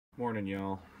Morning,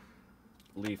 y'all.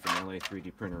 Lee from LA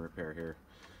 3D printer repair here.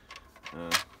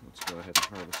 Let's go ahead and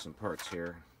harvest some parts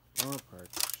here. More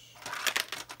parts.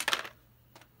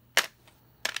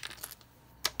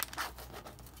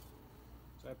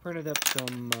 So I printed up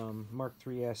some Mark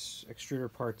 3S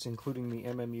extruder parts, including the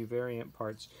MMU variant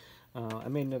parts. I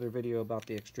made another video about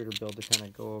the extruder build to kind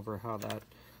of go over how that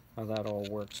all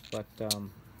works, but I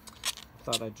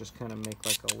thought I'd just kind of make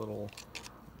like a little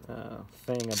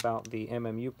thing about the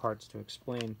MMU parts to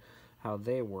explain how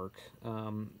they work.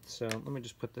 So let me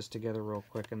just put this together real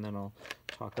quick, and then I'll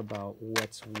talk about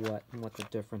what's what and what the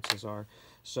differences are.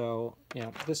 So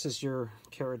yeah, this is your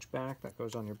carriage back that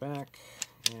goes on your back,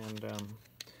 and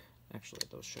actually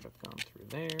those should have gone through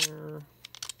there.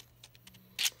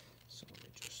 So let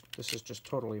me just, this is just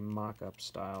totally mock-up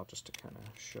style, just to kind of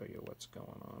show you what's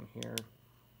going on here.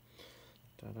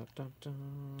 Da-da-da-da.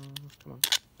 Come on,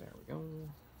 there we go.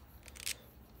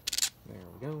 There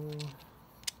we go.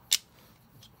 Just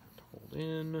have to hold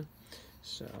in.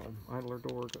 So idler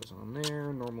door goes on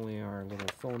there. Normally our little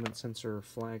filament sensor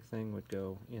flag thing would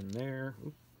go in there.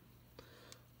 Oop.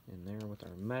 In there with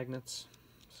our magnets.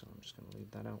 So I'm just going to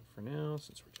leave that out for now,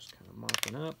 since we're just kind of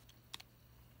mocking up.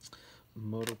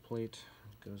 Motor plate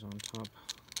goes on top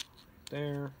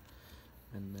there.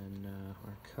 And then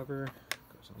our cover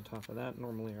goes on top of that.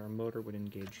 Normally our motor would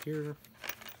engage here.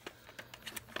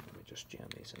 Let me just jam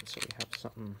these in so we have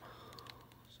something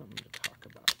to talk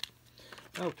about.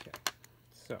 Okay,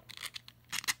 so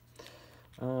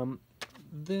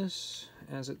this,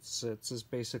 as it sits, is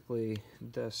basically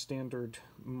the standard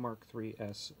Mark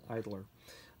 3S idler.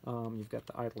 You've got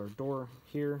the idler door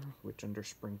here, which under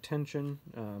spring tension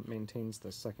maintains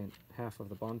the second half of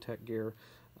the Bondtech gear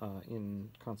in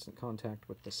constant contact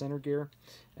with the center gear,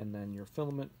 and then your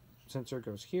filament sensor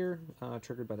goes here,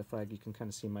 triggered by the flag. You can kind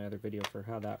of see my other video for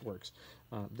how that works.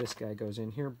 This guy goes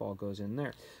in here, ball goes in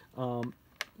there. Here, let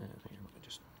me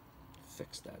just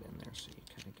fix that in there so you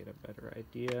kind of get a better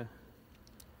idea.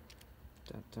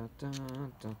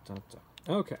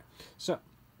 Okay, so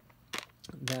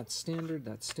that's standard,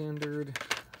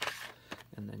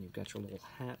 and then you've got your little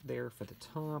hat there for the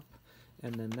top,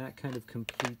 and then that kind of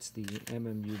completes the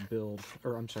MMU build,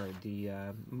 or I'm sorry, the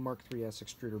Mark 3S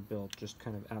extruder build, just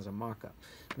kind of as a mock-up.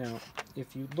 Now,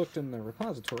 if you looked in the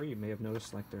repository, you may have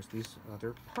noticed like there's these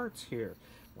other parts here.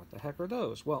 What the heck are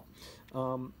those? Well,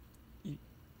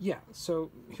 yeah, so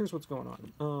here's what's going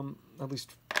on. At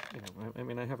least, you know, I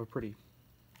mean, I have a pretty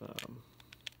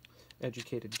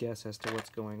educated guess as to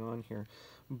what's going on here,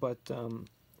 but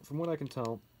from what I can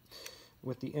tell,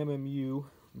 with the MMU,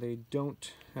 they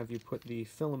don't have you put the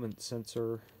filament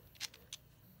sensor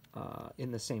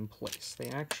in the same place. They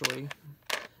actually,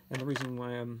 and the reason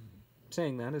why I'm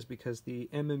saying that is because the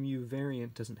MMU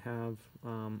variant doesn't have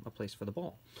a place for the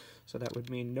ball. So that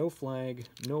would mean no flag,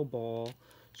 no ball.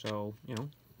 So, you know,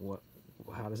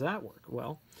 how does that work?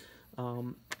 Well,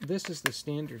 this is the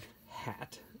standard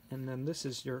hat, and then this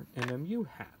is your MMU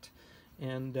hat.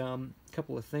 And a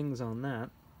couple of things on that.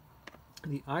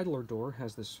 The idler door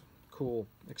has this cool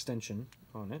extension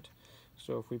on it.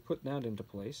 So if we put that into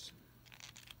place,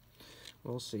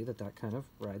 we'll see that that kind of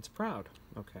rides proud.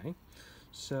 Okay.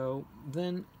 So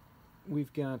then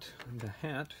we've got the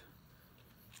hat.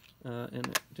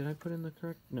 And did I put in the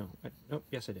correct? No. Oh,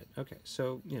 yes, I did. Okay.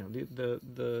 So, you know,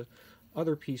 the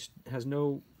other piece has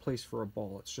no place for a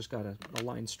ball. It's just got a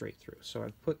line straight through. So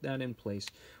I've put that in place.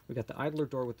 We've got the idler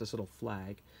door with this little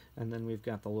flag, and then we've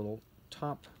got the little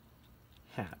top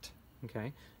hat.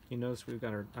 Okay. You notice we've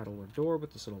got our idler door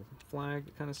with this little flag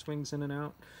that kind of swings in and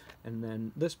out. And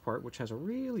then this part, which has a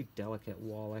really delicate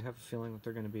wall. I have a feeling that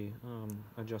they're going to be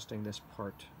adjusting this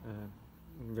part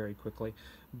very quickly.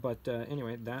 But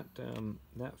anyway, that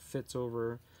fits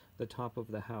over the top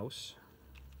of the house.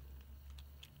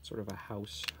 Sort of a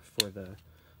house for the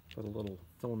little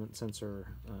filament sensor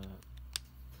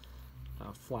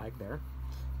flag there.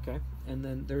 Okay, and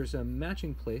then there's a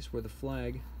matching place where the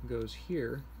flag goes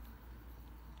here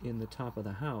in the top of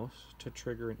the house to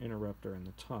trigger an interrupter in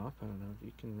the top. I don't know if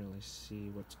you can really see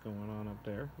what's going on up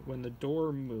there. When the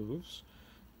door moves,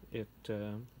 it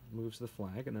moves the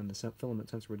flag, and then the filament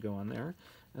sensor would go on there.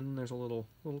 And then there's a little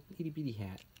itty-bitty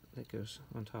hat that goes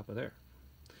on top of there.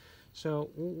 So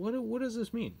what does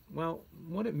this mean? Well,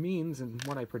 what it means and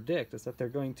what I predict is that they're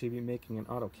going to be making an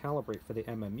auto-calibrate for the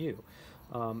MMU.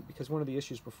 Because one of the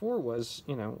issues before was,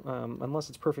 you know, unless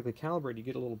it's perfectly calibrated, you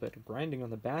get a little bit of grinding on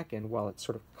the back end while it's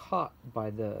sort of caught by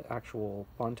the actual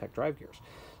Bondtech drive gears.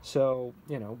 So,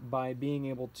 you know, by being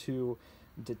able to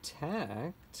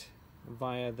detect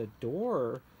via the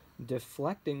door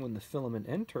deflecting when the filament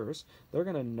enters, they're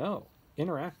going to know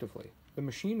interactively the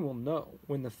machine will know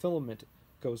when the filament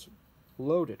goes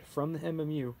loaded from the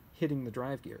MMU hitting the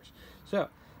drive gears. So,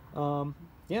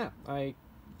 yeah,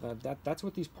 that's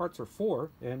what these parts are for,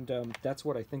 and that's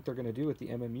what I think they're going to do with the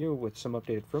MMU with some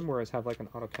updated firmware, is have like an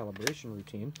auto calibration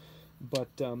routine. But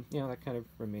you know, that kind of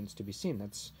remains to be seen.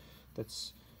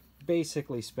 That's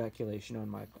basically speculation on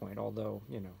my point, although,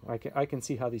 you know, I can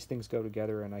see how these things go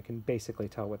together, and I can basically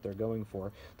tell what they're going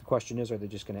for. The question is, are they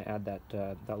just going to add that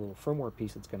that little firmware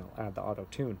piece that's going to add the auto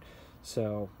tune?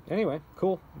 So anyway,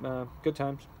 cool, good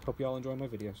times. Hope you all enjoy my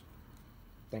videos.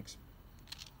 Thanks.